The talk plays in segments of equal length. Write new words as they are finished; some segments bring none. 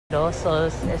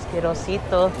Asquerosos,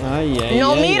 asquerosito. Ay, ay,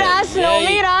 no ay, miras, ay, no ay.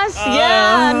 miras.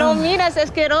 Yeah, no miras,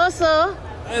 asqueroso.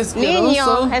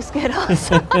 Niño,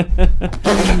 asqueroso.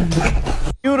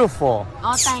 Beautiful.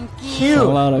 Oh, thank you. Cute. A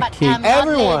lot of But cake. I'm not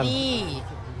Everyone. lady.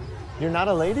 You're not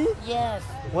a lady? Yes,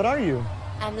 What are you?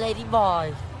 I'm lady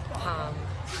boy.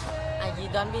 And you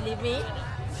don't believe me?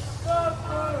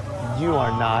 You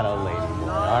are not a lady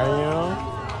boy, are you?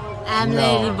 I'm No.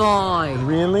 lady boy.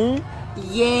 Really?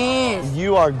 Yes.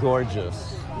 You are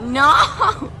gorgeous. No.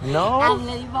 No? I'm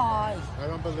lady boy. I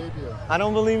don't believe you. I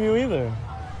don't believe you either.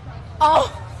 Oh,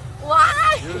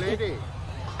 why? You're lady.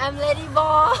 I'm lady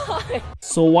boy.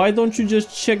 So why don't you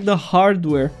just check the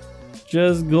hardware?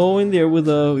 Just go in there with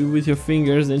your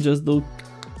fingers and just do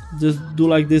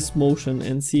like this motion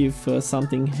and see if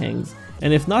something hangs.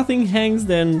 And if nothing hangs,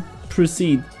 then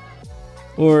proceed.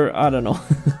 Or I don't know.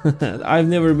 I've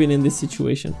never been in this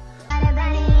situation.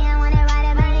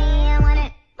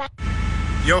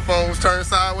 Your phone's turned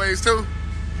sideways too?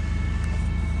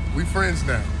 We friends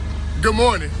now. Good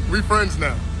morning. We friends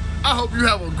now. I hope you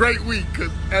have a great week,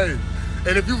 cause hey,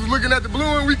 and if you was looking at the blue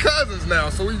one, we cousins now.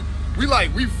 So we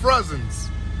fruzins.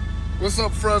 What's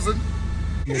up, fruzin?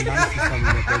 You're nice to someone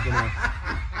that they're gonna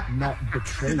not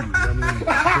betray you. I mean,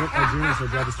 Nigerians are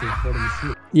job is to report on the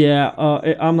street. Yeah,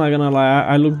 I'm not gonna lie.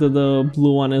 I looked at the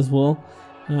blue one as well.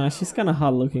 She's kind of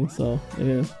hot looking, so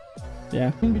yeah.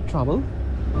 I'm in big trouble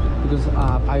because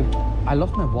I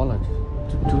lost my wallet.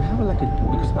 Do you have like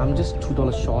because I'm just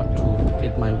 $2 short to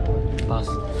get my bus.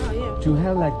 Oh, yeah. Do you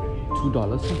have like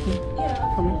 $2 something?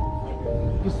 Yeah. For me?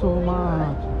 Thank you so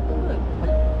much.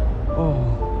 Oh,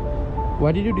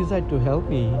 why did you decide to help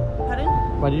me? Pardon?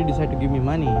 Why did you decide to give me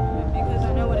money? Because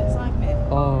I know what it's like, man.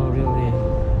 Oh, really?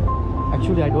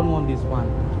 Actually, I don't want this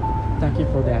one. Thank you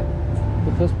for that.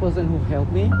 The first person who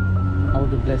helped me, I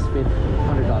would be blessed with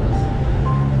 $100.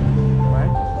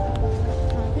 Right?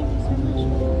 Thank you so much.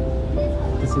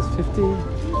 This is 50. Thank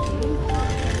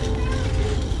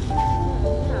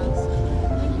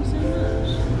you so much.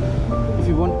 If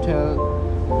you want to tell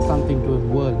something to the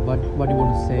world, what do you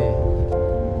want to say?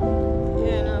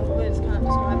 Yeah, no, words can't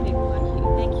describe people like you.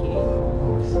 Thank you. Of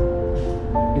course.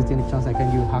 Is there any chance I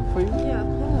can give a hug for you? Yeah,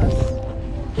 of course.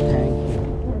 Thank you.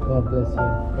 God bless you.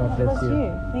 God bless you.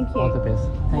 Thank you. All the best.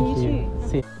 Thank you you. too.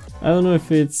 See. I don't know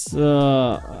if it's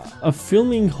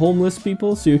filming homeless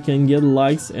people so you can get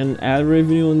likes and ad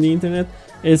revenue on the internet.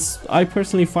 I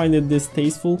personally find it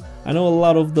distasteful. I know a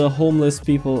lot of the homeless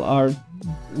people are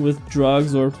with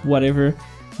drugs or whatever,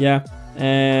 yeah,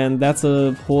 and that's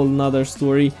a whole nother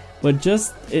story. But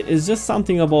it's just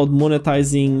something about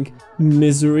monetizing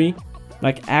misery,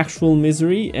 like actual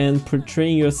misery, and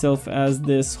portraying yourself as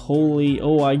this holy,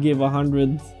 oh, I give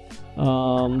 $100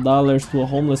 to a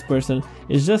homeless person.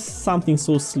 It's just something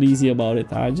so sleazy about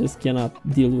it. I just cannot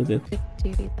deal with it.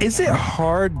 Is it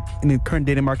hard in the current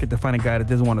dating market to find a guy that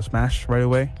doesn't want to smash right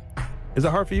away? Is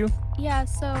it hard for you? Yeah,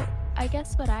 so I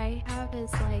guess what I have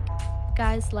is like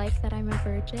guys like that I'm a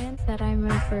virgin,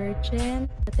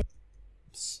 but they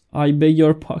I beg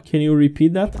your pardon, can you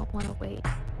repeat that? don't want to wait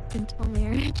until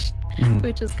marriage,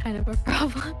 which is kind of a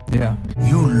problem. Yeah.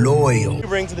 You loyal. What do you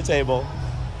bring to the table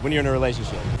when you're in a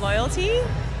relationship? Loyalty,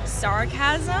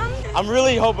 sarcasm. I'm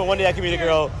really hoping one day I can meet a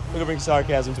girl who can bring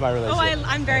sarcasm to my relationship. Oh,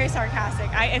 I'm very sarcastic.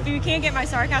 If you can't get my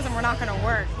sarcasm, we're not going to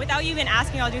work. Without you even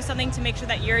asking, I'll do something to make sure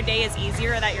that your day is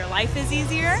easier or that your life is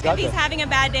easier. Gotcha. If he's having a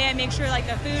bad day, I make sure like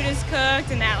the food is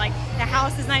cooked and that like the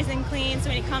house is nice and clean. So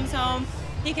when he comes home,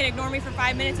 he can ignore me for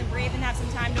 5 minutes and breathe and have some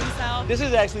time to himself. This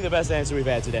is actually the best answer we've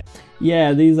had today.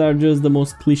 Yeah, these are just the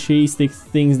most cliche-istic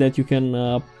things that you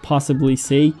can possibly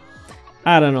say.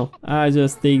 I don't know. I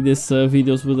just take these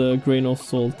videos with a grain of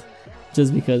salt,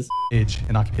 just because. Age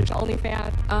and occupation.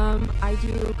 OnlyFans. I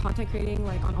do content creating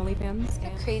like on OnlyFans. The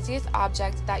craziest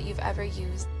object that you've ever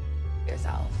used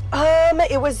yourself?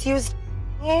 It was used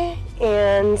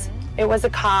and it was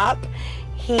a cop.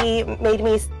 He made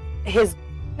me his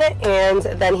and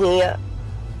then he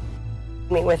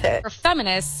me with it. For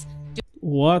feminists,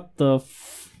 What the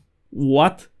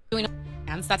what? doing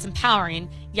that's empowering,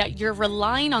 yet you're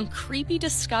relying on creepy,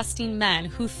 disgusting men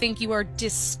who think you are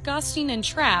disgusting and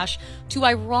trash to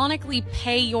ironically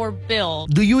pay your bill.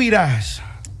 Do you eat ass?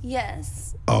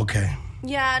 Yes. Okay.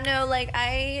 Yeah, no, like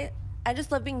I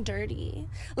just love being dirty.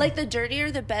 Like the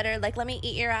dirtier the better. Like let me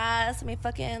eat your ass, let me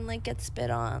fucking like get spit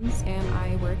on. And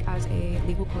I work as a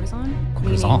legal courtesan,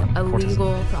 Courtesan, meaning a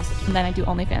legal prostitute. And then I do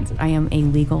OnlyFans. I am a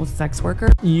legal sex worker.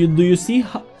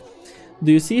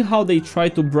 Do you see how they try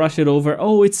to brush it over?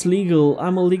 Oh, it's legal.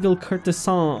 I'm a legal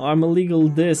courtesan. I'm a legal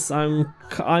this. I'm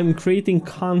creating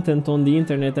content on the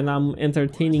internet and I'm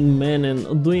entertaining men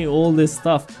and doing all this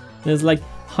stuff. And it's like,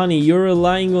 honey, you're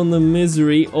relying on the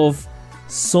misery of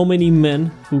so many men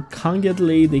who can't get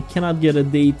laid, they cannot get a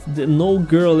date, no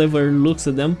girl ever looks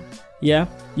at them. Yeah,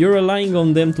 you're relying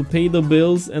on them to pay the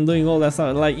bills and doing all that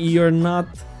stuff. Like, you're not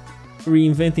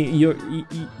reinventing,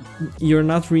 you're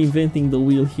not reinventing the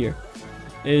wheel here.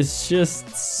 It's just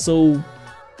so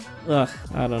I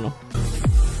don't know.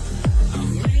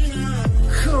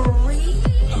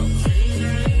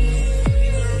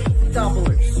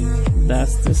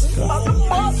 That's disgusting.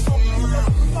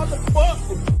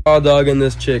 Raw dogging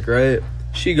this chick, right?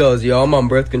 She goes, yo, I'm on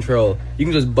birth control. You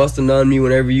can just bust a nut on me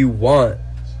whenever you want.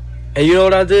 And you know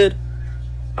what I did?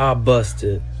 I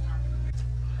busted.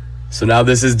 So now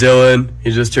this is Dylan.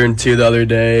 He just turned 2 the other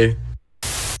day.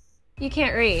 You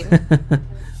can't read.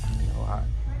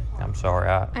 I'm sorry.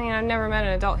 I mean, I've never met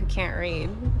an adult who can't read.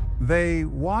 They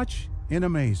watch in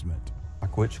amazement. I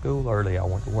quit school early. I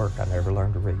went to work. I never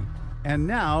learned to read. And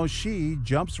now she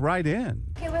jumps right in.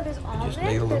 Okay, well, there's almond,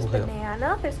 need a there's little help.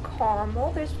 banana, there's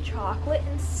caramel, there's chocolate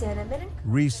and cinnamon.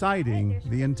 Reciting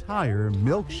the entire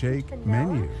milkshake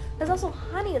menu. There's also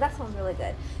honey. That sounds really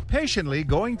good. Patiently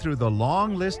going through the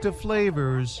long list of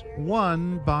flavors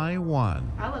one by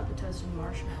one. I love the toasted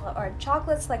marshmallow. Or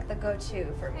chocolate's like the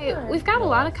go-to for me. Hey, we've got a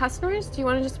lot of customers. Do you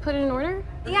want to just put it in order?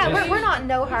 Yeah, we're not in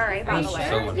no hurry, by the way.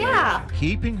 Sure? Yeah.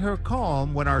 Keeping her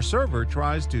calm when our server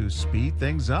tries to speed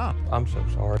things up. I'm so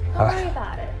sorry. Don't worry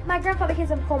about it. My grandfather,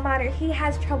 he's a coal miner. He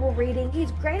has trouble reading.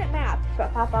 He's great at math,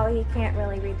 but Papa, he can't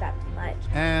really read that much.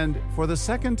 And for the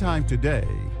second time today,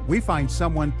 we find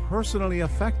someone personally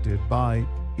affected by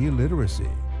illiteracy.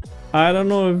 I don't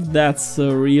know if that's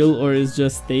real or it's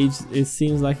just staged. It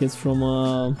seems like it's from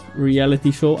a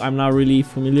reality show I'm not really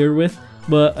familiar with,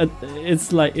 but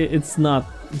it's like it's not,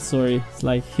 sorry, it's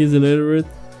like he's illiterate,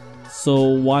 so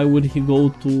why would he go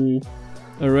to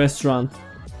a restaurant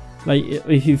like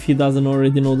if he doesn't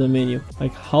already know the menu?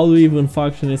 Like, how do we even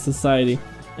function in society?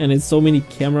 And it's so many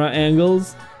camera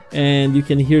angles and you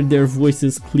can hear their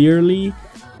voices clearly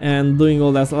and doing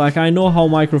all that. Like, I know how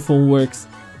microphone works.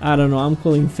 I don't know, I'm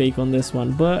calling fake on this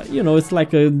one, but you know, it's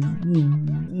like a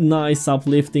nice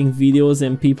uplifting videos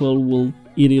and people will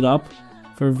eat it up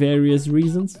for various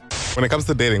reasons. When it comes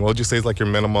to dating, what would you say is like your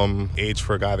minimum age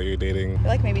for a guy that you're dating?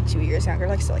 Like maybe 2 years younger,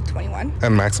 like still like 21.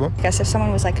 And maximum? I guess if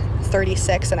someone was like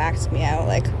 36 and asked me out,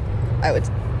 like I would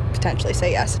potentially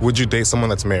say yes. Would you date someone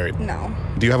that's married? No.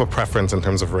 Do you have a preference in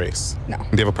terms of race? No. Do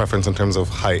you have a preference in terms of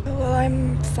height? Well,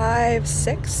 I'm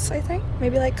 5'6", I think.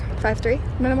 Maybe like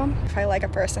 5'3" minimum. If I like a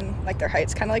person, like their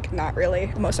height's kind of like not really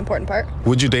the most important part.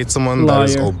 Would you date someone that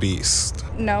is obese?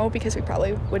 No, because we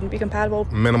probably wouldn't be compatible.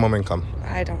 Minimum income?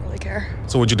 I don't really care.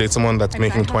 So would you date someone that's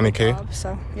making 20K? Job,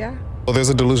 so yeah. Well, there's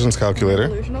a delusions calculator.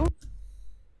 Delusional?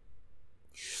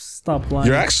 Stop lying.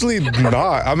 You're actually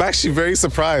not. I'm actually very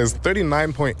surprised.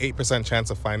 39.8% chance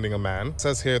of finding a man. It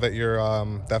says here that you're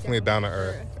definitely down to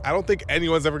earth. I don't think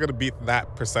anyone's ever gonna beat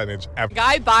that percentage ever.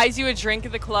 Guy buys you a drink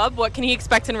at the club. What can he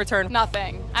expect in return?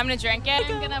 Nothing. I'm gonna drink it.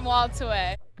 I'm gonna waltz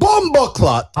away. Bomba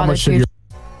clot! How much should you?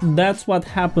 That's what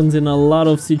happens in a lot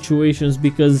of situations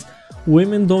because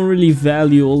women don't really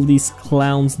value all these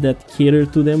clowns that cater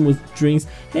to them with drinks.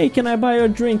 Hey, can I buy you a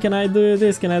drink? Can I do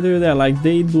this? Can I do that? Like,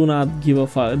 they do not give a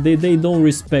fuck. They don't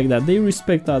respect that. They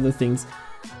respect other things.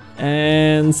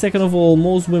 And second of all,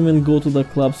 most women go to the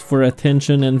clubs for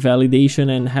attention and validation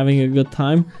and having a good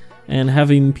time and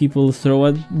having people throw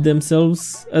at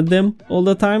themselves at them all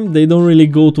the time. They don't really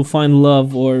go to find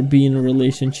love or be in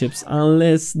relationships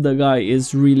unless the guy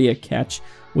is really a catch,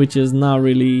 which is not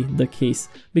really the case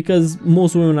because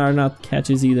most women are not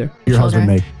catches either. Your husband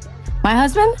make? My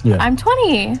husband? Yeah. I'm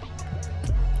 20.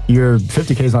 Your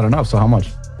 50K is not enough, so how much?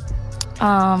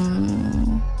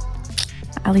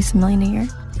 At least $1 million a year.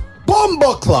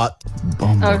 Bomba clot!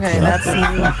 Okay, that's easy.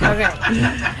 Okay. You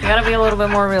gotta be a little bit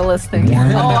more realistic.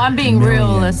 Oh, I'm being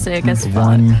realistic as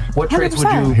fuck. What traits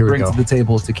would you bring to the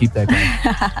table to keep that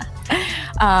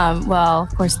going? Well,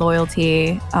 of course,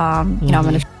 loyalty. You know, I'm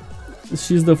gonna.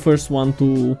 She's the first one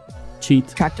to cheat.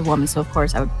 Attractive woman, so of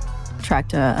course I would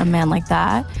attract a man like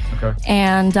that. Okay.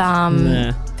 And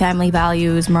family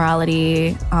values,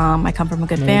 morality. I come from a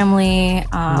good family.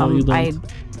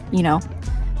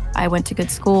 I went to good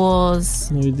schools.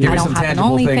 Give me some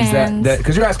tangible things that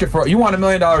because you're asking for, you want $1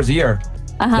 million a year.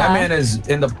 That man is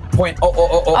in the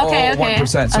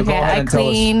 0.00001%. So go ahead and tell us.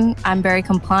 I clean. I'm very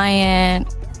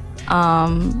compliant.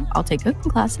 I'll take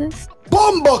cooking classes.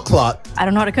 Bomba clot! I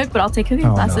don't know how to cook, but I'll take cooking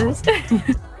classes.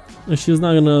 No. She's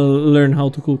not gonna learn how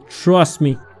to cook. Trust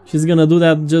me. She's gonna do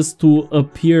that just to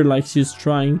appear like she's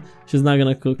trying. She's not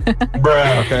gonna cook.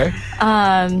 Bruh, okay.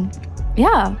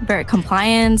 Yeah, very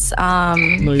compliance. No,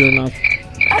 you're not.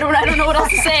 don't know what else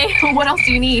to say. What else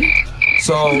do you need?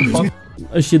 So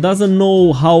She doesn't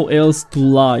know how else to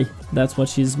lie. That's what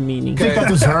she's meaning. think that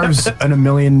deserves a $1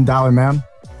 million man?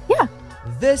 Yeah.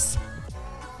 This.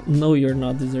 No, you're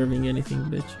not deserving anything,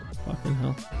 bitch. Fucking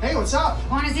hell. Hey, what's up?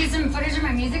 Want to see some footage of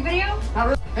my music video? Not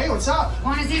really. Hey, what's up?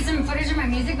 Want to see some footage of my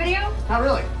music video? Not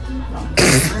really.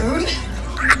 Rude.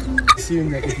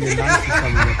 Assume that if you're nice to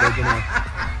someone that they're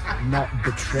gonna not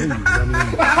betray you. I mean,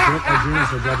 don't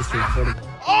journalists are registered for it.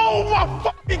 Oh my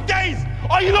fucking days!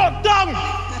 Are you not dumb?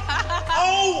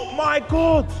 Oh my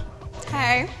god!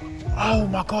 Hey. Oh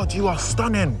my god, you are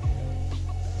stunning.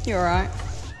 You alright?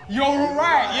 You're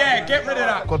alright, yeah, get rid of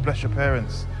that. God bless your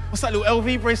parents. What's that little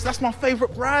LV bracelet? That's my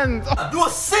favourite brand. You're a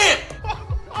simp!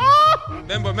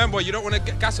 Remember, you don't want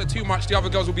to gas her too much, the other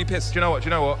girls will be pissed. Do you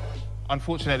know what?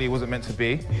 Unfortunately, it wasn't meant to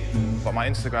be, but my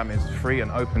Instagram is free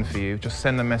and open for you. Just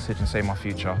send a message and say my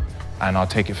future, and I'll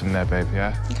take it from there, babe,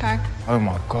 yeah? Okay. Oh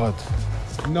my god.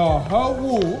 No, her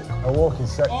walk. Her walk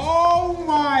is sexy. Oh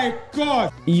my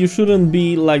god! You shouldn't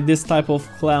be like this type of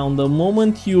clown. The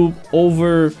moment you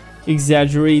over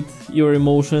exaggerate your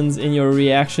emotions and your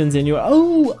reactions and your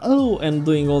oh and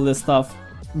doing all this stuff,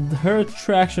 her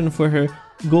attraction for her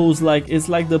goes like, it's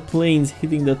like the planes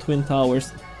hitting the Twin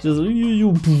Towers. Just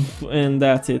and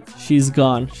that's it. She's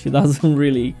gone. She doesn't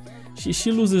really,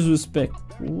 she loses respect.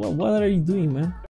 What are you doing, man?